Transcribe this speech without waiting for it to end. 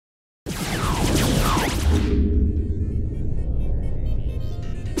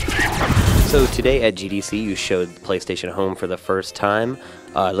So today at GDC you showed PlayStation Home for the first time.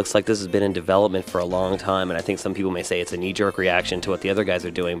 It looks like this has been in development for a long time, and I think some people may say it's a knee-jerk reaction to what the other guys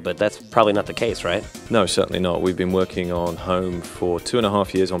are doing, but that's probably not the case, right? No, certainly not. We've been working on Home for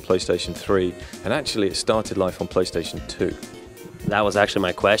 2.5 years on PlayStation 3, and actually it started life on PlayStation 2. That was actually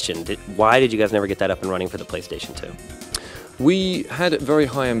my question. Why did you guys never get that up and running for the PlayStation 2? We had a very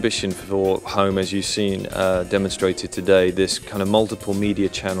high ambition for Home, as you've seen demonstrated today, this kind of multiple media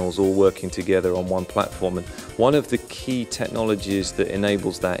channels all working together on one platform. And one of the key technologies that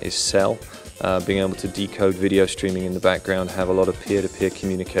enables that is Cell, being able to decode video streaming in the background, have a lot of peer-to-peer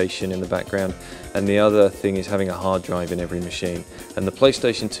communication in the background. And the other thing is having a hard drive in every machine. And the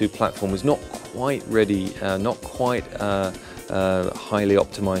PlayStation 2 platform was not quite ready, highly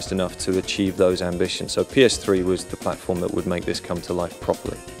optimized enough to achieve those ambitions. So PS3 was the platform that would make this come to life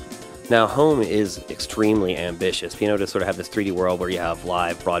properly. Now, Home is extremely ambitious. You know, to sort of have this 3D world where you have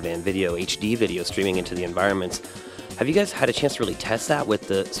live broadband video, HD video streaming into the environments. Have you guys had a chance to really test that with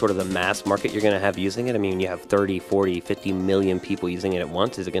the sort of the mass market you're going to have using it? I mean, you have 30, 40, 50 million people using it at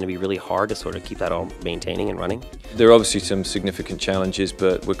once. Is it going to be really hard to sort of keep that all maintaining and running? There are obviously some significant challenges,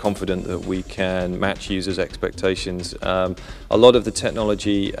 but we're confident that we can match users' expectations. A lot of the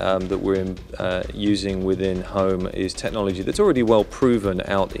technology that we're using within Home is technology that's already well proven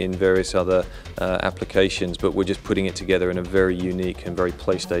out in various other applications, but we're just putting it together in a very unique and very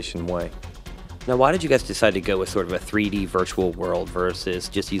PlayStation way. Now, why did you guys decide to go with sort of a 3D virtual world versus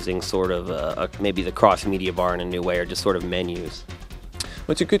just using sort of maybe the cross-media bar in a new way, or just sort of menus?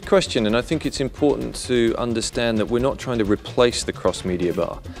 Well, it's a good question, and I think it's important to understand that we're not trying to replace the cross-media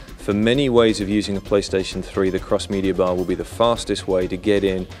bar. For many ways of using a PlayStation 3, the cross-media bar will be the fastest way to get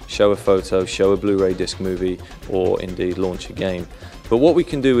in, show a photo, show a Blu-ray disc movie, or indeed launch a game. But what we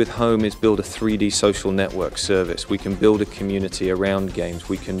can do with Home is build a 3D social network service. We can build a community around games.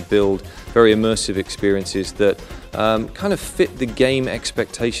 We can build very immersive experiences that kind of fit the game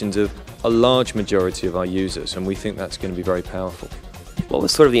expectations of a large majority of our users, and we think that's going to be very powerful. What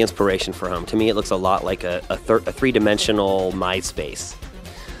was sort of the inspiration for Home? To me, it looks a lot like a three-dimensional MySpace.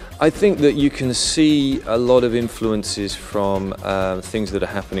 I think that you can see a lot of influences from things that are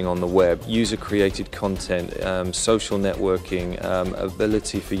happening on the web, user-created content, social networking,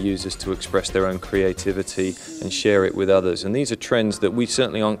 ability for users to express their own creativity and share it with others. And these are trends that we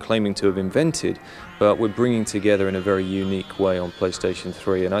certainly aren't claiming to have invented, but we're bringing together in a very unique way on PlayStation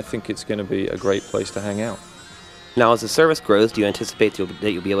 3, and I think it's going to be a great place to hang out. Now, as the service grows, do you anticipate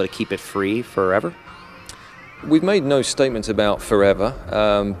that you'll be able to keep it free forever? We've made no statements about forever,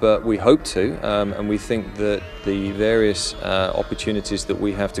 but we hope to, and we think that the various opportunities that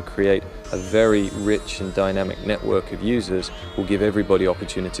we have to create a very rich and dynamic network of users will give everybody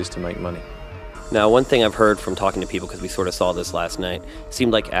opportunities to make money. Now, one thing I've heard from talking to people, because we sort of saw this last night, it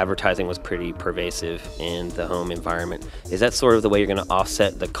seemed like advertising was pretty pervasive in the Home environment. Is that sort of the way you're going to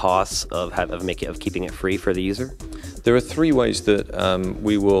offset the costs of keeping it free for the user? There are three ways that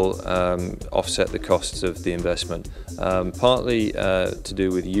we will offset the costs of the investment. Partly to do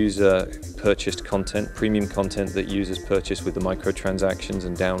with user-purchased content, premium content that users purchase with the microtransactions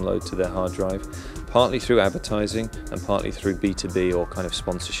and download to their hard drive. Partly through advertising, and partly through B2B or kind of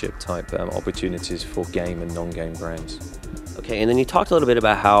sponsorship type opportunities for game and non-game brands. Okay, and then you talked a little bit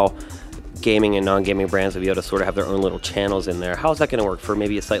about how gaming and non-gaming brands will be able to sort of have their own little channels in there. How is that going to work for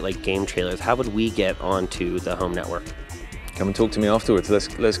maybe a site like Game Trailers? How would we get onto the Home network? Come and talk to me afterwards.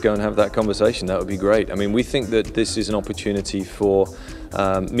 Let's go and have that conversation. That would be great. I mean, we think that this is an opportunity for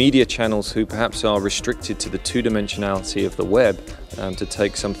media channels who perhaps are restricted to the two-dimensionality of the web to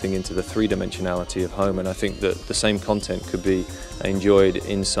take something into the three-dimensionality of Home, and I think that the same content could be enjoyed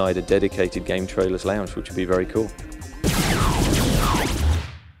inside a dedicated Game Trailers lounge, which would be very cool.